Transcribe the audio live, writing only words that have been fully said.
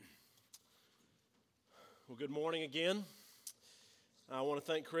Well, good morning again. I want to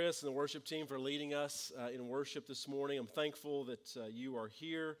thank Chris and the worship team for leading us in worship this morning. I'm thankful that you are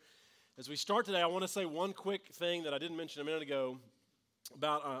here. As we start today, I want to say one quick thing that I didn't mention a minute ago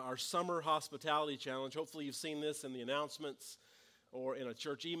about our summer hospitality challenge. Hopefully you've seen this in the announcements or in a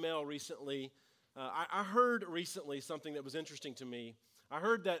church email recently. I heard recently something that was interesting to me. I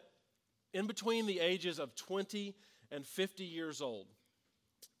heard that in between the ages of 20 and 50 years old,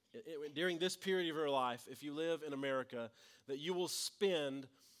 during this period of your life, if you live in America, that you will spend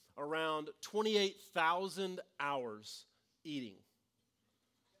around 28,000 hours eating.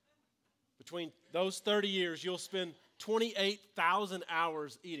 Between those 30 years, you'll spend 28,000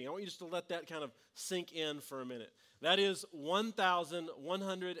 hours eating. I want you just to let that kind of sink in for a minute. That is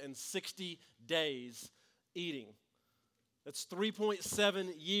 1,160 days eating. That's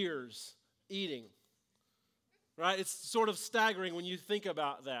 3.7 years eating. Right? It's sort of staggering when you think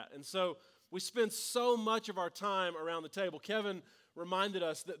about that. And so we spend so much of our time around the table. Kevin reminded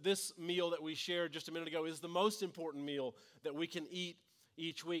us that this meal that we shared just a minute ago is the most important meal that we can eat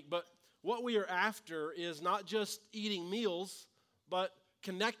each week. But what we are after is not just eating meals, but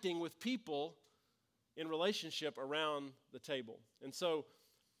connecting with people in relationship around the table. And so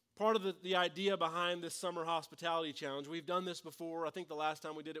part of the idea behind this summer hospitality challenge, we've done this before. I think the last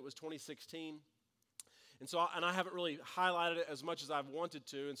time we did it was 2016. And I haven't really highlighted it as much as I've wanted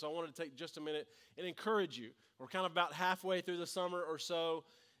to, and so I wanted to take just a minute and encourage you. We're kind of about halfway through the summer or so,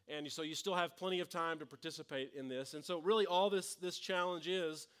 and so you still have plenty of time to participate in this. And so really all this challenge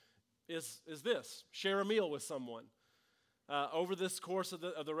is this: share a meal with someone. Over this course of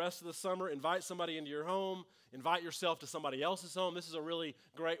the rest of the summer, invite somebody into your home, invite yourself to somebody else's home. This is a really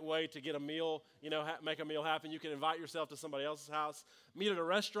great way to get a meal, make a meal happen. You can invite yourself to somebody else's house. Meet at a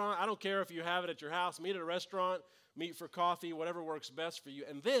restaurant. I don't care if you have it at your house. Meet at a restaurant, meet for coffee, whatever works best for you.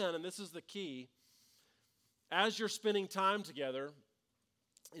 And then, and this is the key, as you're spending time together,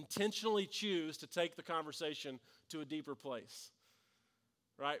 intentionally choose to take the conversation to a deeper place.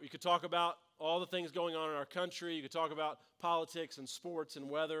 Right? We could talk about all the things going on in our country. You could talk about politics and sports and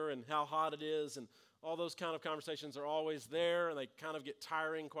weather and how hot it is, and all those kind of conversations are always there, and they kind of get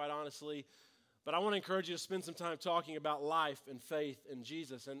tiring, quite honestly. But I want to encourage you to spend some time talking about life and faith in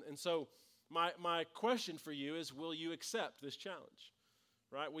Jesus. And so my question for you is, will you accept this challenge?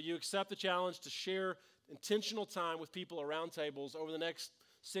 Right? Will you accept the challenge to share intentional time with people around tables over the next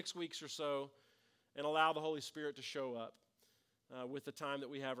 6 weeks or so and allow the Holy Spirit to show up with the time that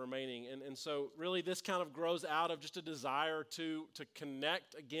we have remaining? And so really this kind of grows out of just a desire to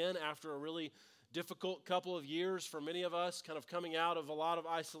connect again after a really difficult couple of years for many of us, kind of coming out of a lot of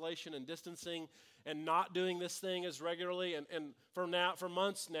isolation and distancing and not doing this thing as regularly. And for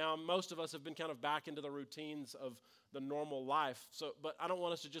months now, most of us have been kind of back into the routines of the normal life. But I don't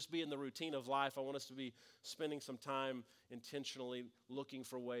want us to just be in the routine of life. I want us to be spending some time intentionally looking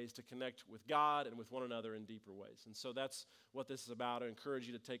for ways to connect with God and with one another in deeper ways. And so that's what this is about. I encourage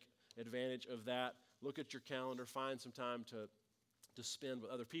you to take advantage of that. Look at your calendar, find some time to spend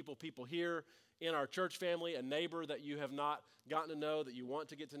with other people here in our church family, a neighbor that you have not gotten to know, that you want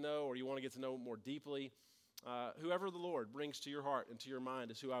to get to know, or you want to get to know more deeply. Whoever the Lord brings to your heart and to your mind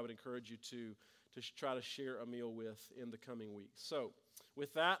is who I would encourage you to try to share a meal with in the coming weeks. So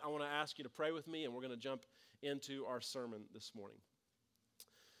with that, I want to ask you to pray with me, and we're going to jump into our sermon this morning.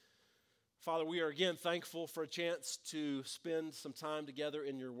 Father, we are again thankful for a chance to spend some time together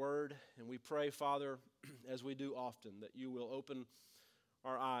in your word, and we pray, Father, as we do often, that you will open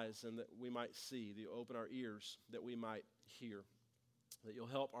our eyes and that we might see, that you'll open our ears that we might hear, that you'll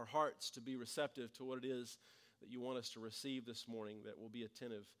help our hearts to be receptive to what it is that you want us to receive this morning, that we'll be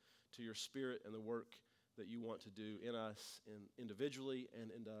attentive to your Spirit and the work that you want to do in us and individually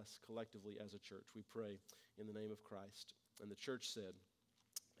and in us collectively as a church. We pray in the name of Christ. And the church said,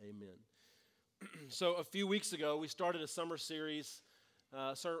 amen. So a few weeks ago, we started a summer series,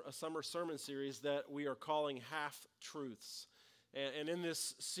 a summer sermon series that we are calling Half-Truths. And in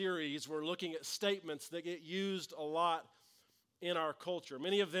this series, we're looking at statements that get used a lot in our culture.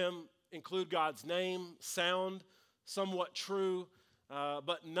 Many of them include God's name, sound somewhat true,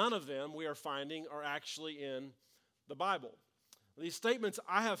 but none of them, we are finding, are actually in the Bible. These statements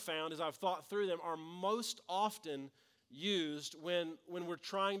I have found, as I've thought through them, are most often used when we're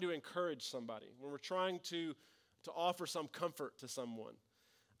trying to encourage somebody, when we're trying to offer some comfort to someone.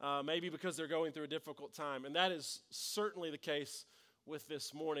 Maybe because they're going through a difficult time. And that is certainly the case with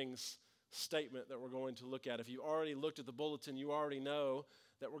this morning's statement that we're going to look at. If you already looked at the bulletin, you already know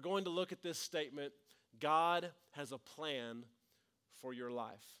that we're going to look at this statement: God has a plan for your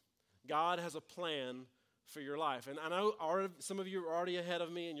life. God has a plan for your life. And I know some of you are already ahead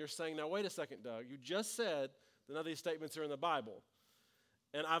of me, and you're saying, now wait a second, Doug. You just said that none of these statements are in the Bible.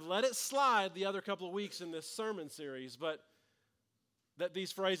 And I've let it slide the other couple of weeks in this sermon series, but that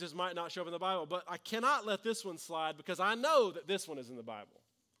these phrases might not show up in the Bible. But I cannot let this one slide because I know that this one is in the Bible.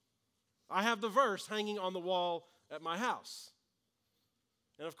 I have the verse hanging on the wall at my house.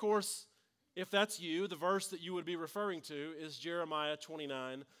 And of course, if that's you, the verse that you would be referring to is Jeremiah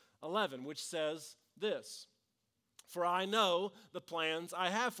 29:11, which says this: "For I know the plans I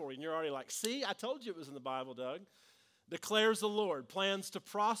have for you." And you're already like, see, I told you it was in the Bible, Doug. "Declares the Lord, plans to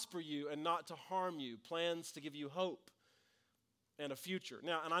prosper you and not to harm you, plans to give you hope and a future."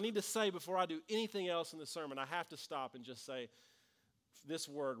 Now, and I need to say before I do anything else in the sermon, I have to stop and just say this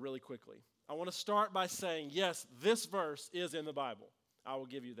word really quickly. I want to start by saying, yes, this verse is in the Bible. I will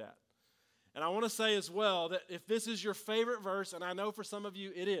give you that. And I want to say as well that if this is your favorite verse, and I know for some of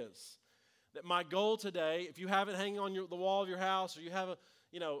you it is, that my goal today, if you have it hanging on the wall of your house, or you have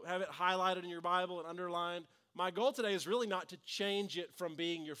have it highlighted in your Bible and underlined, my goal today is really not to change it from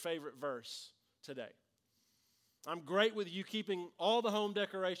being your favorite verse today. I'm great with you keeping all the home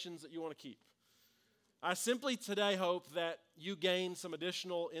decorations that you want to keep. I simply today hope that you gain some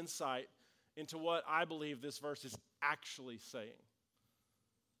additional insight into what I believe this verse is actually saying.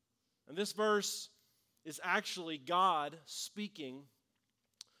 And this verse is actually God speaking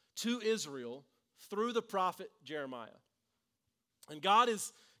to Israel through the prophet Jeremiah. And God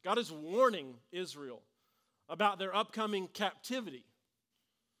is warning Israel about their upcoming captivity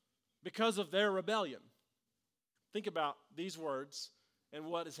because of their rebellion. Think about these words and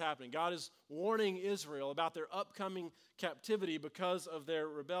what is happening. God is warning Israel about their upcoming captivity because of their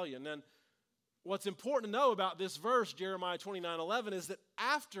rebellion. And what's important to know about this verse, Jeremiah 29:11, is that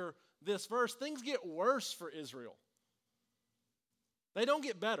after this verse, things get worse for Israel. They don't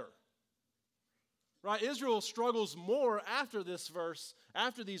get better. Right? Israel struggles more after this verse,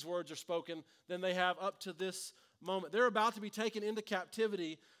 after these words are spoken, than they have up to this moment. They're about to be taken into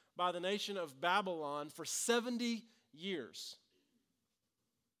captivity by the nation of Babylon for 70 years.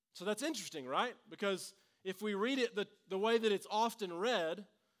 So that's interesting, right? Because if we read it the way that it's often read,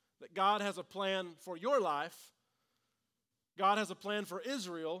 that God has a plan for your life, God has a plan for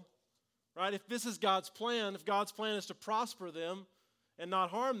Israel, right? If this is God's plan, if God's plan is to prosper them and not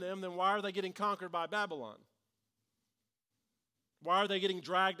harm them, then why are they getting conquered by Babylon? Why are they getting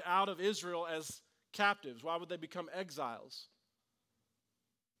dragged out of Israel as captives? Why would they become exiles?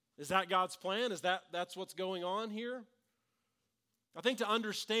 Is that God's plan? That's what's going on here? I think to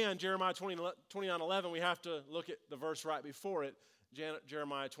understand Jeremiah 29:11, we have to look at the verse right before it,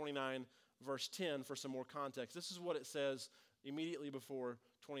 Jeremiah 29, verse 10, for some more context. This is what it says immediately before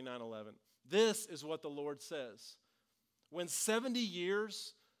 29:11. This is what the Lord says: "When 70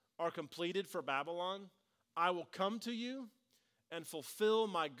 years are completed for Babylon, I will come to you and fulfill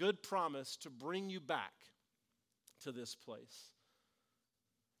my good promise to bring you back to this place."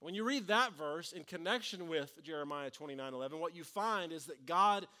 When you read that verse in connection with Jeremiah 29:11, what you find is that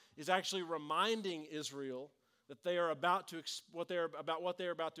God is actually reminding Israel that they are about what they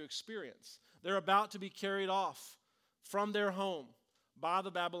are about to experience. They're about to be carried off from their home by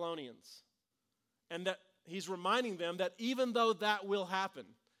the Babylonians. And that he's reminding them that even though that will happen,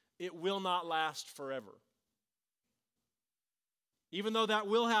 it will not last forever. Even though that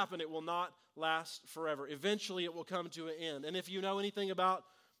will happen, it will not last forever. Eventually, it will come to an end. And if you know anything about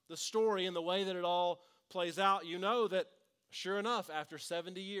the story and the way that it all plays out, you know that, sure enough, after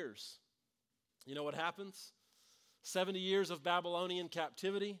 70 years, you know what happens? 70 years of Babylonian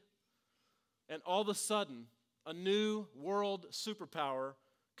captivity, and all of a sudden, a new world superpower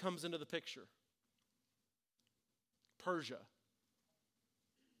comes into the picture. Persia.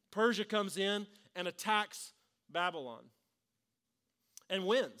 Persia comes in and attacks Babylon and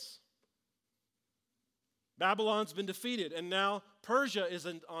wins. Babylon's been defeated, and now Persia is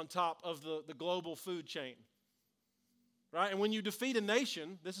on top of the global food chain. Right? And when you defeat a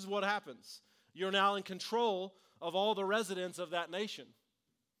nation, this is what happens. You're now in control of all the residents of that nation.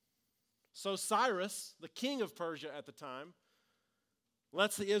 So Cyrus, the king of Persia at the time,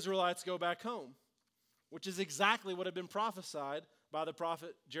 lets the Israelites go back home, which is exactly what had been prophesied by the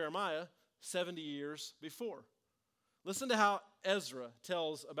prophet Jeremiah 70 years before. Listen to how Ezra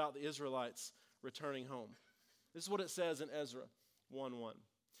tells about the Israelites returning home. This is what it says in Ezra 1:1.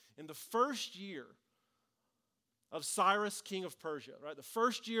 In the first year of Cyrus, king of Persia, right? The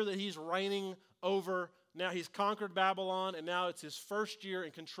first year that he's reigning over, now he's conquered Babylon, and now it's his first year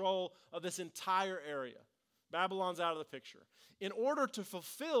in control of this entire area. Babylon's out of the picture. In order to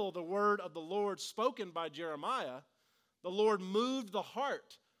fulfill the word of the Lord spoken by Jeremiah, the Lord moved the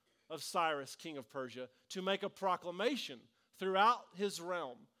heart of Cyrus, king of Persia, to make a proclamation throughout his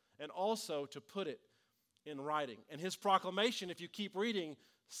realm and also to put it in writing. And his proclamation, if you keep reading,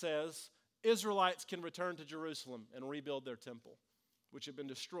 says Israelites can return to Jerusalem and rebuild their temple, which had been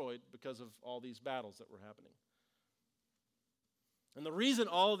destroyed because of all these battles that were happening. And the reason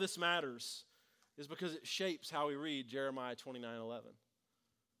all of this matters is because it shapes how we read Jeremiah 29:11.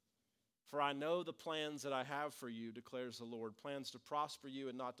 For I know the plans that I have for you, declares the Lord, plans to prosper you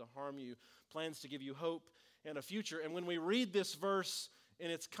and not to harm you, plans to give you hope and a future. And when we read this verse in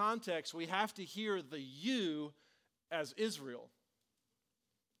its context, we have to hear the you as Israel.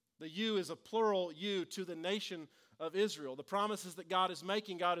 The you is a plural you to the nation of Israel. The promises that God is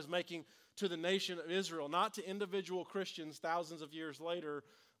making to the nation of Israel, not to individual Christians thousands of years later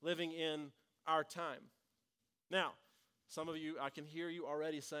living in our time. Now, some of you, I can hear you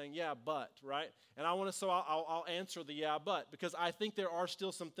already saying, yeah, but, right? And I'll answer the yeah, but, because I think there are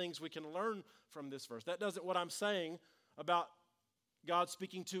still some things we can learn from this verse. That doesn't, what I'm saying about God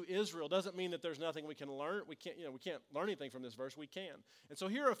speaking to Israel doesn't mean that there's nothing we can learn. We can't learn anything from this verse. We can. And so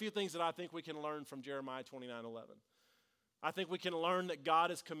here are a few things that I think we can learn from Jeremiah 29:11. I think we can learn that God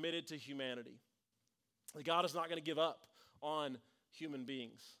is committed to humanity. That God is not going to give up on human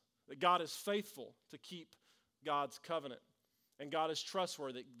beings. That God is faithful to keep God's covenant. And God is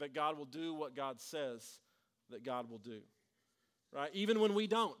trustworthy. That God will do what God says that God will do. Right? Even when we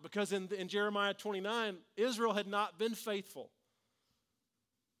don't. Because in Jeremiah 29, Israel had not been faithful.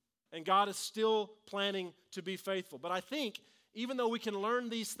 And God is still planning to be faithful. But I think, even though we can learn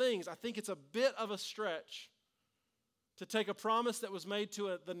these things, I think it's a bit of a stretch to take a promise that was made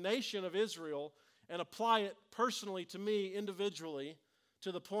to the nation of Israel and apply it personally to me individually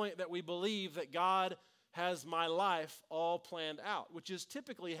to the point that we believe that God has my life all planned out, which is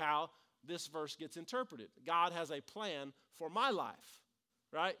typically how this verse gets interpreted. God has a plan for my life,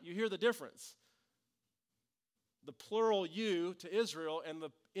 right? You hear the difference. The plural you to Israel and the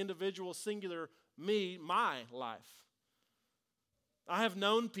individual singular me, my life. I have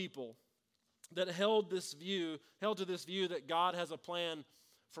known people that held to this view that God has a plan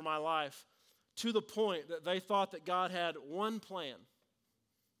for my life to the point that they thought that God had one plan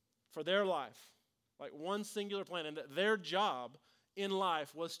for their life, like one singular plan, and that their job in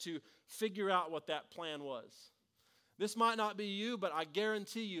life was to figure out what that plan was. This might not be you, but I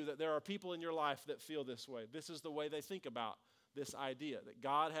guarantee you that there are people in your life that feel this way. This is the way they think about this idea, that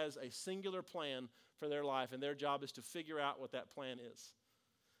God has a singular plan for their life, and their job is to figure out what that plan is.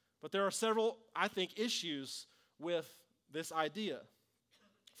 But there are several, I think, issues with this idea.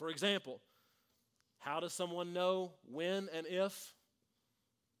 For example, how does someone know when and if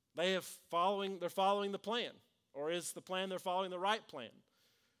they're following the plan? Or is the plan they're following the right plan?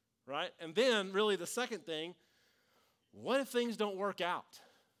 Right? And then, really, the second thing, what if things don't work out?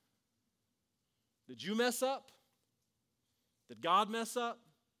 Did you mess up? Did God mess up?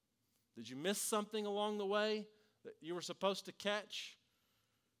 Did you miss something along the way that you were supposed to catch?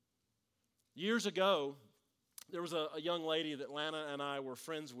 Years ago, there was a young lady that Lana and I were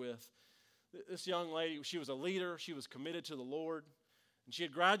friends with. This young lady, she was a leader. She was committed to the Lord. And she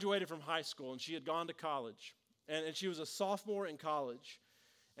had graduated from high school, and she had gone to college. And she was a sophomore in college.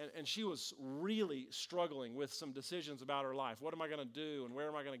 And she was really struggling with some decisions about her life. What am I going to do, and where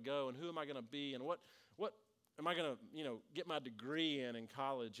am I going to go, and who am I going to be, and what am I going to get my degree in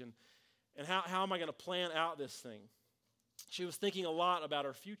college, and how am I going to plan out this thing? She was thinking a lot about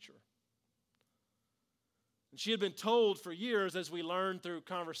her future. And she had been told for years, as we learned through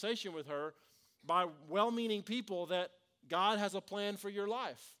conversation with her, by well-meaning people that God has a plan for your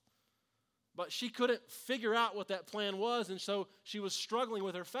life. But she couldn't figure out what that plan was, and so she was struggling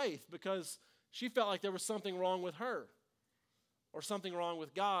with her faith because she felt like there was something wrong with her or something wrong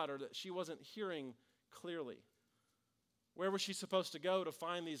with God, or that she wasn't hearing clearly. Where was she supposed to go to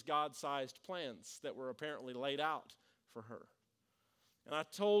find these God-sized plans that were apparently laid out for her? And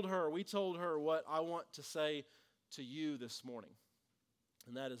we told her what I want to say to you this morning,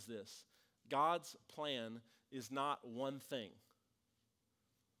 and that is this: God's plan is not one thing.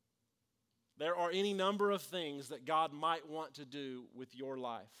 There are any number of things that God might want to do with your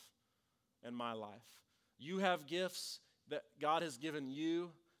life and my life. You have gifts that God has given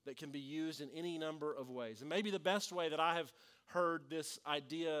you that can be used in any number of ways. And maybe the best way that I have heard this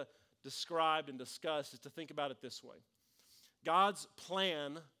idea described and discussed is to think about it this way. God's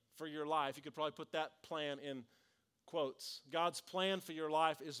plan for your life, you could probably put that plan in quotes. God's plan for your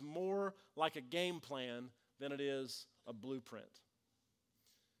life is more like a game plan than it is a blueprint.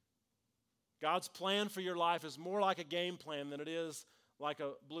 God's plan for your life is more like a game plan than it is like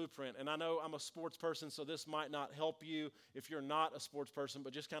a blueprint. And I know I'm a sports person, so this might not help you if you're not a sports person,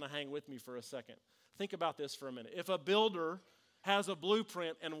 but just kind of hang with me for a second. Think about this for a minute. If a builder has a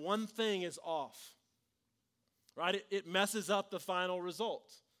blueprint and one thing is off, right, it messes up the final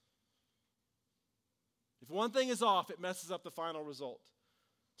result. If one thing is off, it messes up the final result.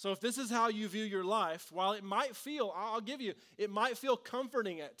 So if this is how you view your life, while it might feel, I'll give you, it might feel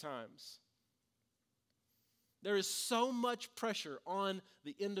comforting at times. There is so much pressure on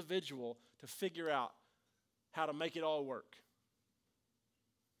the individual to figure out how to make it all work.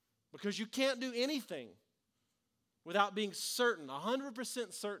 Because you can't do anything without being certain,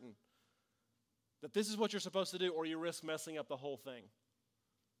 100% certain, that this is what you're supposed to do, or you risk messing up the whole thing.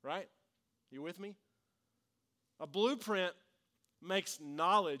 Right? You with me? A blueprint makes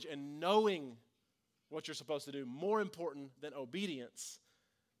knowledge and knowing what you're supposed to do more important than obedience,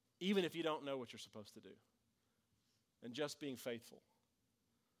 even if you don't know what you're supposed to do. And just being faithful.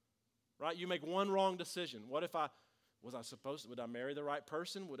 Right? You make one wrong decision. What if would I marry the right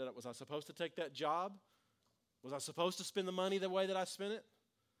person? Was I supposed to take that job? Was I supposed to spend the money the way that I spent it?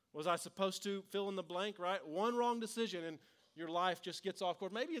 Was I supposed to fill in the blank, right? One wrong decision and your life just gets off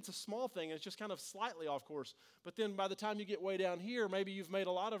course. Maybe it's a small thing and it's just kind of slightly off course. But then by the time you get way down here, maybe you've made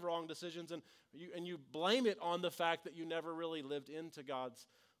a lot of wrong decisions and you blame it on the fact that you never really lived into God's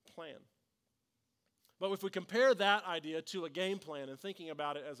plan. But if we compare that idea to a game plan and thinking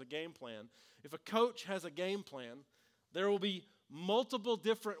about it as a game plan, if a coach has a game plan, there will be multiple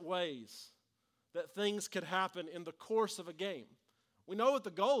different ways that things could happen in the course of a game. We know what the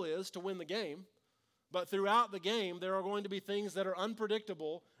goal is, to win the game, but throughout the game, there are going to be things that are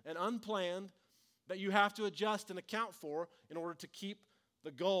unpredictable and unplanned that you have to adjust and account for in order to keep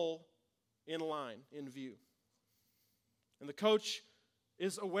the goal in line, in view. And the coach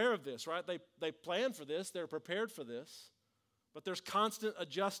is aware of this, right? They plan for this, they're prepared for this, but there's constant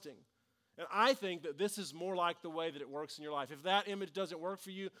adjusting. And I think that this is more like the way that it works in your life. If that image doesn't work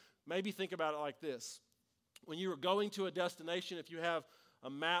for you, maybe think about it like this. When you are going to a destination, if you have a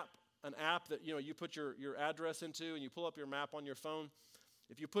map, an app that you put your address into and you pull up your map on your phone,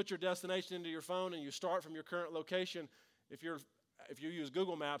 if you put your destination into your phone and you start from your current location, if you use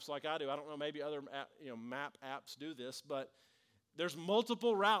Google Maps like I do, I don't know, maybe other map apps do this, but there's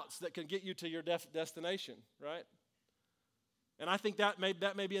multiple routes that can get you to your destination, right? And I think that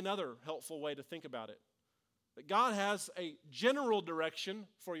may be another helpful way to think about it. That God has a general direction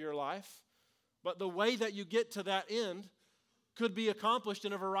for your life, but the way that you get to that end could be accomplished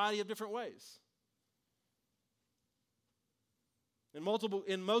in a variety of different ways. In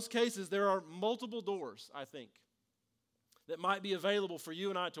most cases, there are multiple doors, I think, that might be available for you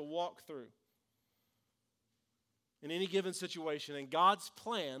and I to walk through in any given situation. And God's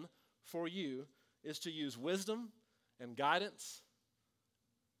plan for you is to use wisdom and guidance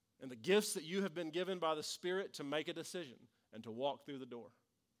and the gifts that you have been given by the Spirit to make a decision and to walk through the door.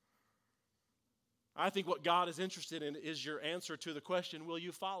 I think what God is interested in is your answer to the question, will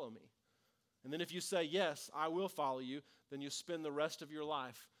you follow me? And then if you say, yes, I will follow you, then you spend the rest of your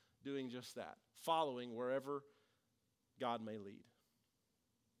life doing just that, following wherever God may lead.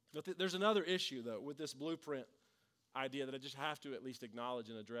 But there's another issue, though, with this blueprint idea that I just have to at least acknowledge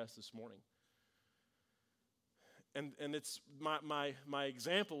and address this morning. And it's my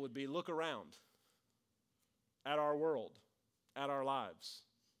example would be, look around at our world, at our lives.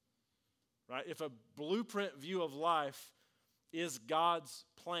 Right? If a blueprint view of life is God's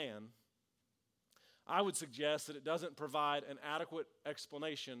plan, I would suggest that it doesn't provide an adequate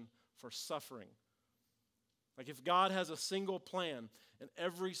explanation for suffering. Like if God has a single plan and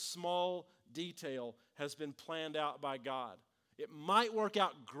every small detail has been planned out by God, it might work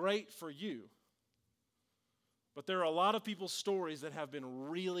out great for you, but there are a lot of people's stories that have been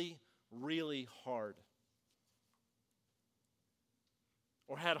really, really hard.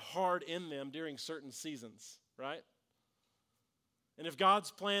 Or had hard in them during certain seasons, right? And if God's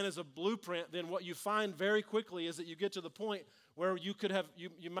plan is a blueprint, then what you find very quickly is that you get to the point where you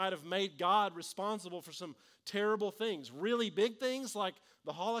might have made God responsible for some terrible things, really big things like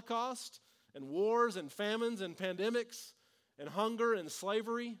the Holocaust and wars and famines and pandemics and hunger and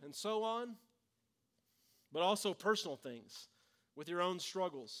slavery and so on, but also personal things with your own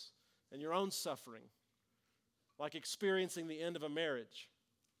struggles and your own suffering, like experiencing the end of a marriage.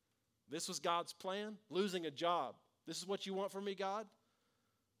 This was God's plan. Losing a job. This is what you want from me, God?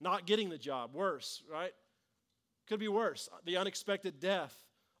 Not getting the job. Worse, right? Could be worse. The unexpected death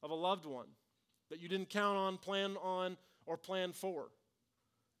of a loved one that you didn't count on, or plan for.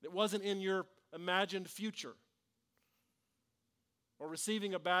 It wasn't in your imagined future. Or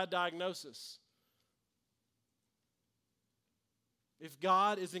receiving a bad diagnosis. if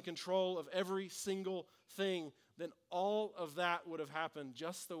God is in control of every single thing, then all of that would have happened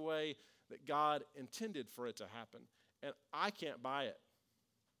just the way that God intended for it to happen. And I can't buy it.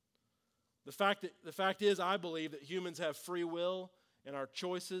 The fact is, I believe that humans have free will and our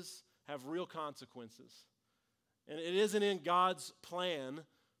choices have real consequences. And it isn't in God's plan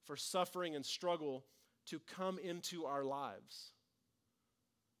for suffering and struggle to come into our lives.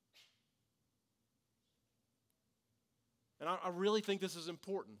 And I really think this is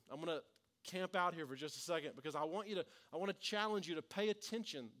important. I'm going to camp out here for just a second because I want to challenge you to pay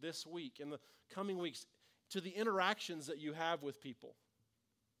attention this week and the coming weeks to the interactions that you have with people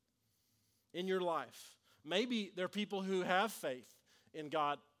in your life. Maybe there are people who have faith in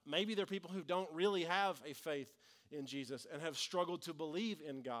God. Maybe there are people who don't really have a faith in Jesus and have struggled to believe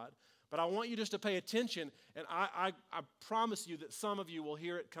in God. But I want you just to pay attention, and I promise you that some of you will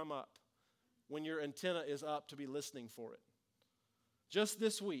hear it come up when your antenna is up to be listening for it. Just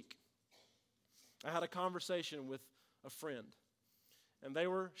this week, I had a conversation with a friend, and they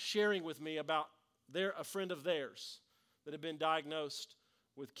were sharing with me about a friend of theirs that had been diagnosed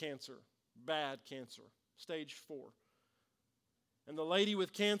with cancer, bad cancer, stage 4. And the lady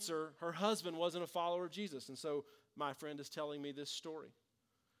with cancer, her husband wasn't a follower of Jesus, and so my friend is telling me this story.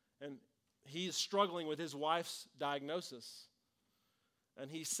 And he's struggling with his wife's diagnosis. And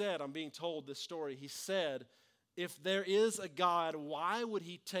he said, I'm being told this story, he said, if there is a God, why would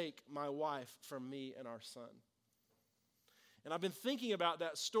he take my wife from me and our son? And I've been thinking about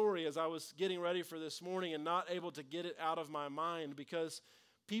that story as I was getting ready for this morning and not able to get it out of my mind because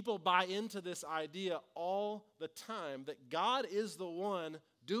people buy into this idea all the time that God is the one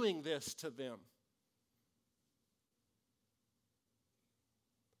doing this to them.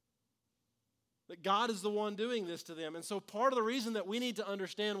 That God is the one doing this to them. And so part of the reason that we need to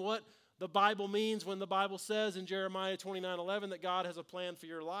understand what the Bible means when the Bible says in Jeremiah 29:11 that God has a plan for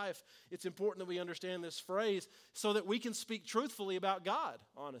your life, it's important that we understand this phrase so that we can speak truthfully about God,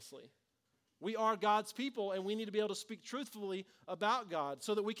 honestly. We are God's people, and we need to be able to speak truthfully about God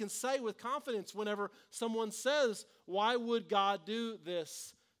so that we can say with confidence whenever someone says, why would God do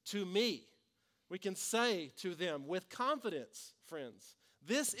this to me? We can say to them with confidence, friends,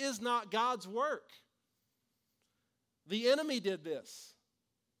 this is not God's work. The enemy did this.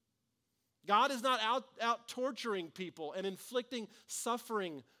 God is not out torturing people and inflicting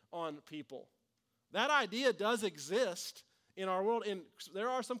suffering on people. That idea does exist in our world, and there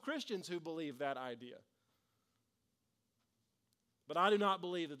are some Christians who believe that idea. But I do not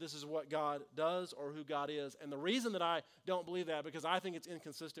believe that this is what God does or who God is. And the reason that I don't believe that, because I think it's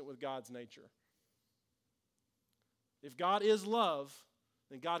inconsistent with God's nature. If God is love,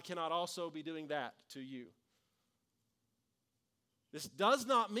 then God cannot also be doing that to you. This does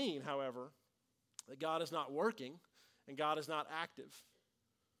not mean, however, that God is not working and God is not active,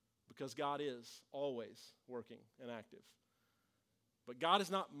 because God is always working and active. But God is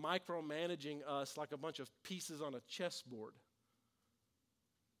not micromanaging us like a bunch of pieces on a chessboard.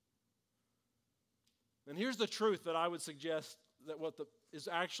 And here's the truth that I would suggest that is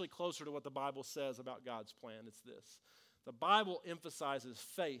actually closer to what the Bible says about God's plan. It's this. The Bible emphasizes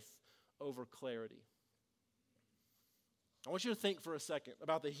faith over clarity. I want you to think for a second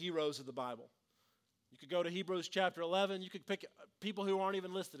about the heroes of the Bible. You could go to Hebrews chapter 11. You could pick people who aren't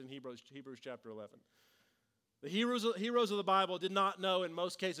even listed in Hebrews chapter 11. The heroes of the Bible did not know in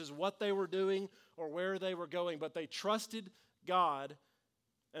most cases what they were doing or where they were going, but they trusted God,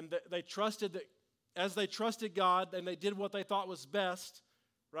 and they trusted that as they trusted God and they did what they thought was best,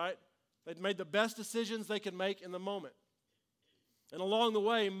 right? They'd made the best decisions they could make in the moment. And along the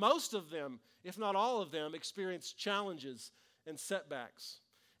way, most of them, if not all of them, experienced challenges and setbacks.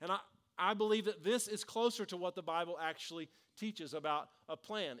 And I believe that this is closer to what the Bible actually teaches about a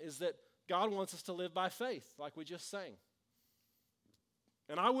plan, is that God wants us to live by faith, like we just sang.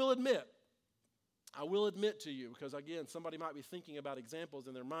 And I will admit to you, because again, somebody might be thinking about examples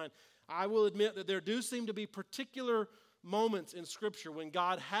in their mind, I will admit that there do seem to be particular moments in Scripture when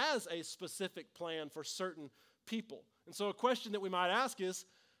God has a specific plan for certain people. And so a question that we might ask is,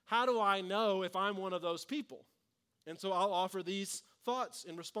 how do I know if I'm one of those people? And so I'll offer these thoughts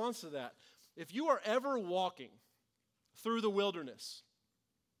in response to that. If you are ever walking through the wilderness,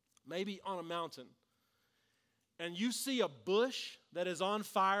 maybe on a mountain, and you see a bush that is on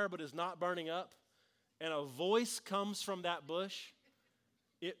fire but is not burning up, and a voice comes from that bush,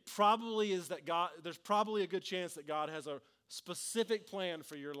 it probably is that God, there's probably a good chance that God has a specific plan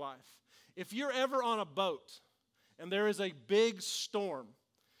for your life. If you're ever on a boat and there is a big storm,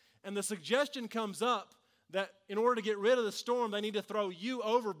 and the suggestion comes up that in order to get rid of the storm, they need to throw you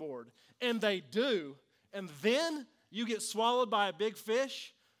overboard, and they do, and then you get swallowed by a big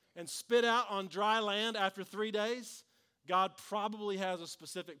fish and spit out on dry land after 3 days, God probably has a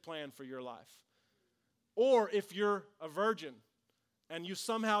specific plan for your life. Or if you're a virgin and you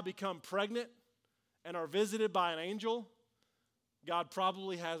somehow become pregnant and are visited by an angel, God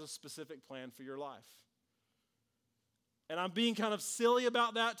probably has a specific plan for your life. And I'm being kind of silly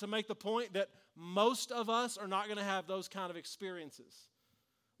about that to make the point that most of us are not going to have those kind of experiences.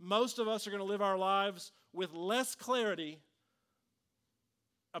 Most of us are going to live our lives with less clarity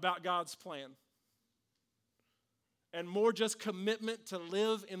about God's plan and more just commitment to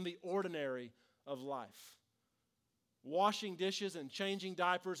live in the ordinary of life. Washing dishes and changing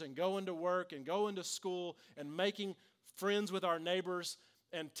diapers and going to work and going to school and making friends with our neighbors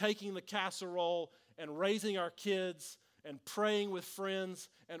and taking the casserole and raising our kids and praying with friends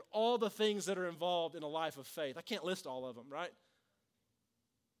and all the things that are involved in a life of faith. I can't list all of them, right?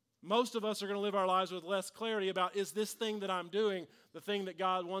 Most of us are going to live our lives with less clarity about, is this thing that I'm doing the thing that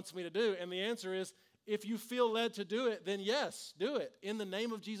God wants me to do? And the answer is, if you feel led to do it, then yes, do it. In the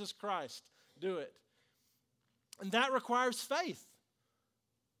name of Jesus Christ, do it. And that requires faith.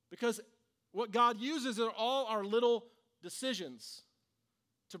 Because what God uses are all our little decisions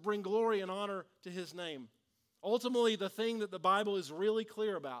to bring glory and honor to His name. Ultimately, the thing that the Bible is really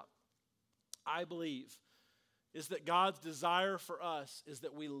clear about, I believe, is that God's desire for us is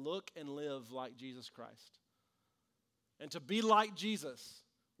that we look and live like Jesus Christ. And to be like Jesus,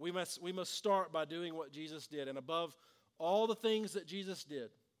 we must start by doing what Jesus did. And above all the things that Jesus did,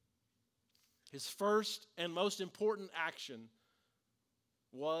 His first and most important action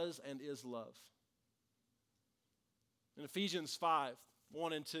was and is love. In Ephesians 5,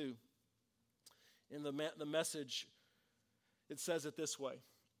 1 and 2, in the Message, it says it this way: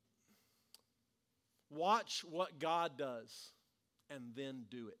 watch what God does and then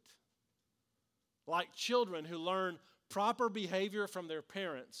do it. Like children who learn proper behavior from their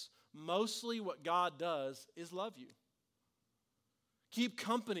parents, mostly what God does is love you. Keep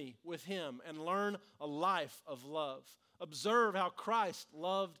company with Him and learn a life of love. Observe how Christ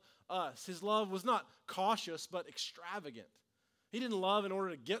loved us. His love was not cautious but extravagant. He didn't love in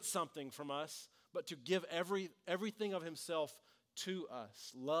order to get something from us, but to give everything of Himself to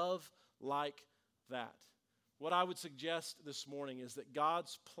us. Love like that. What I would suggest this morning is that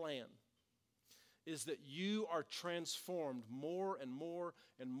God's plan is that you are transformed more and more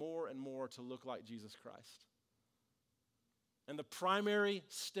and more and more to look like Jesus Christ. And the primary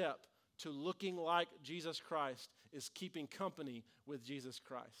step to looking like Jesus Christ is keeping company with Jesus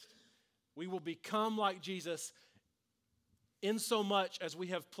Christ. We will become like Jesus in so much as we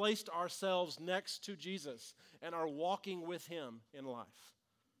have placed ourselves next to Jesus and are walking with Him in life.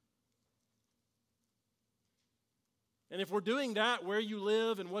 And if we're doing that, where you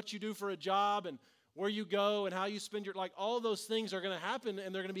live and what you do for a job and where you go and how you spend your, all those things are going to happen,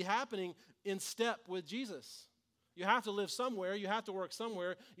 and they're going to be happening in step with Jesus. You have to live somewhere. You have to work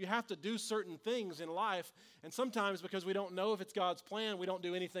somewhere. You have to do certain things in life. And sometimes because we don't know if it's God's plan, we don't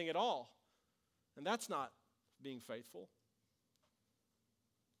do anything at all. And that's not being faithful.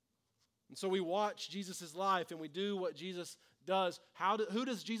 And so we watch Jesus' life and we do what Jesus does. Who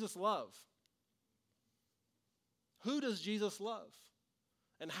does Jesus love? Who does Jesus love?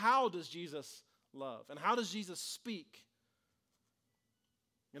 And how does Jesus love? And how does Jesus speak?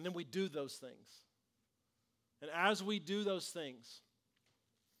 And then we do those things. And as we do those things,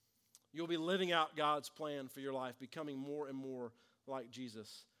 you'll be living out God's plan for your life, becoming more and more like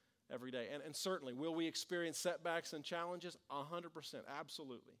Jesus every day. And certainly, will we experience setbacks and challenges? 100%,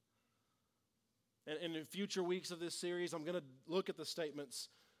 absolutely. And in future weeks of this series, I'm going to look at the statements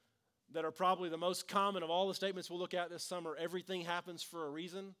that are probably the most common of all the statements we'll look at this summer. Everything happens for a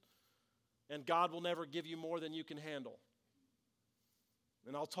reason, and God will never give you more than you can handle.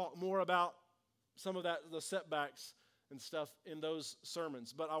 And I'll talk more about some of that, the setbacks and stuff in those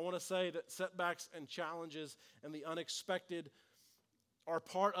sermons. But I want to say that setbacks and challenges and the unexpected are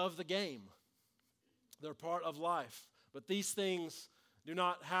part of the game. They're part of life. But these things do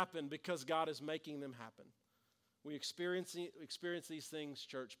not happen because God is making them happen. We experience these things,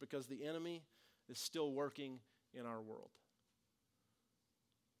 church, because the enemy is still working in our world.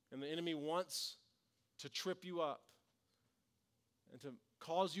 And the enemy wants to trip you up and to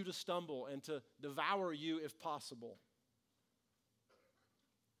cause you to stumble and to devour you if possible.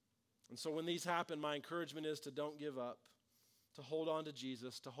 And so when these happen, my encouragement is to don't give up, to hold on to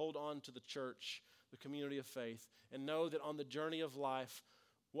Jesus, to hold on to the church, the community of faith, and know that on the journey of life,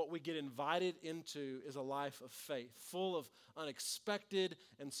 what we get invited into is a life of faith, full of unexpected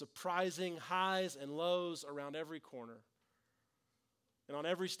and surprising highs and lows around every corner. And on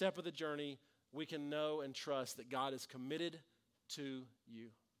every step of the journey, we can know and trust that God is committed to you,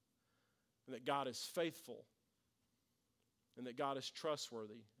 and that God is faithful, and that God is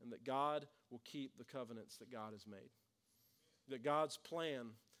trustworthy, and that God will keep the covenants that God has made. That God's plan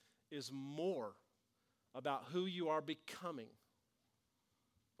is more about who you are becoming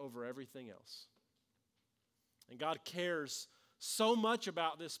over everything else. And God cares so much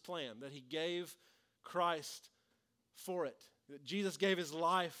about this plan that he gave Christ for it, that Jesus gave his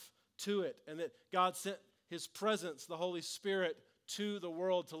life to it, and that God sent his presence, the Holy Spirit, to the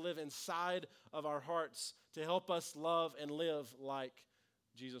world to live inside of our hearts, to help us love and live like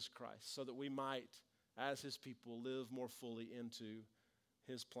Jesus Christ, so that we might, as his people, live more fully into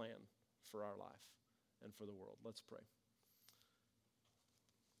his plan for our life and for the world. Let's pray.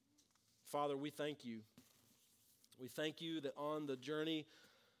 Father, we thank you. We thank you that on the journey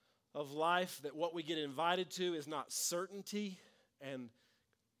of life, that what we get invited to is not certainty and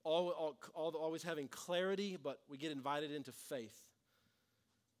always having clarity, but we get invited into faith.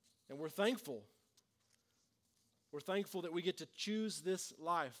 And we're thankful. We're thankful that we get to choose this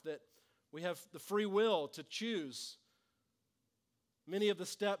life, that we have the free will to choose many of the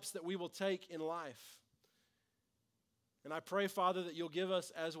steps that we will take in life. And I pray, Father, that you'll give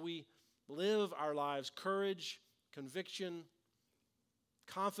us, as we live our lives, courage, conviction,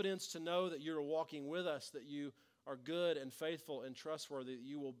 confidence to know that you're walking with us, that you are good and faithful and trustworthy, that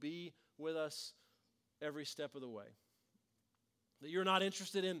you will be with us every step of the way. That you're not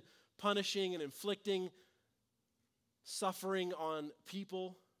interested in punishing and inflicting suffering on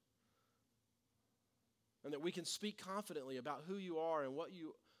people, and that we can speak confidently about who you are and what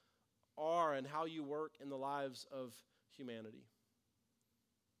you are and how you work in the lives of humanity.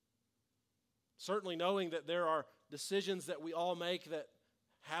 Certainly knowing that there are decisions that we all make that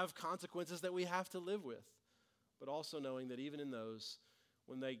have consequences that we have to live with, but also knowing that even in those,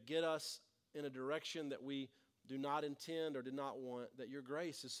 when they get us in a direction that we do not intend or do not want, that your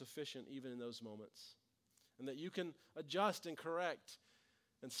grace is sufficient even in those moments, and that you can adjust and correct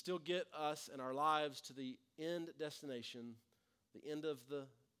and still get us and our lives to the end destination, the end of the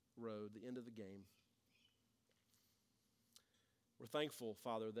road, the end of the game. We're thankful,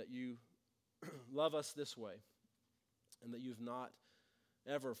 Father, that you love us this way, and that you've not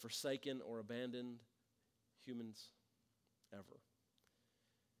ever forsaken or abandoned humans, ever.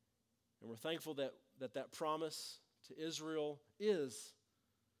 And we're thankful that promise to Israel is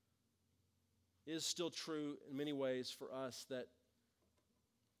still true in many ways for us, that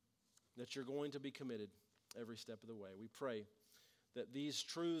you're going to be committed every step of the way. We pray that these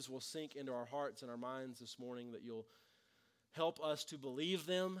truths will sink into our hearts and our minds this morning, that you'll help us to believe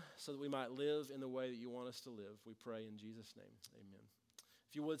them so that we might live in the way that you want us to live. We pray in Jesus' name, amen.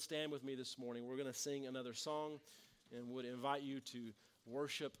 If you would stand with me this morning, we're going to sing another song and would invite you to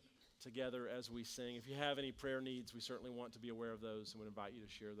worship together as we sing. If you have any prayer needs, we certainly want to be aware of those and would invite you to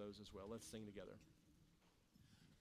share those as well. Let's sing together.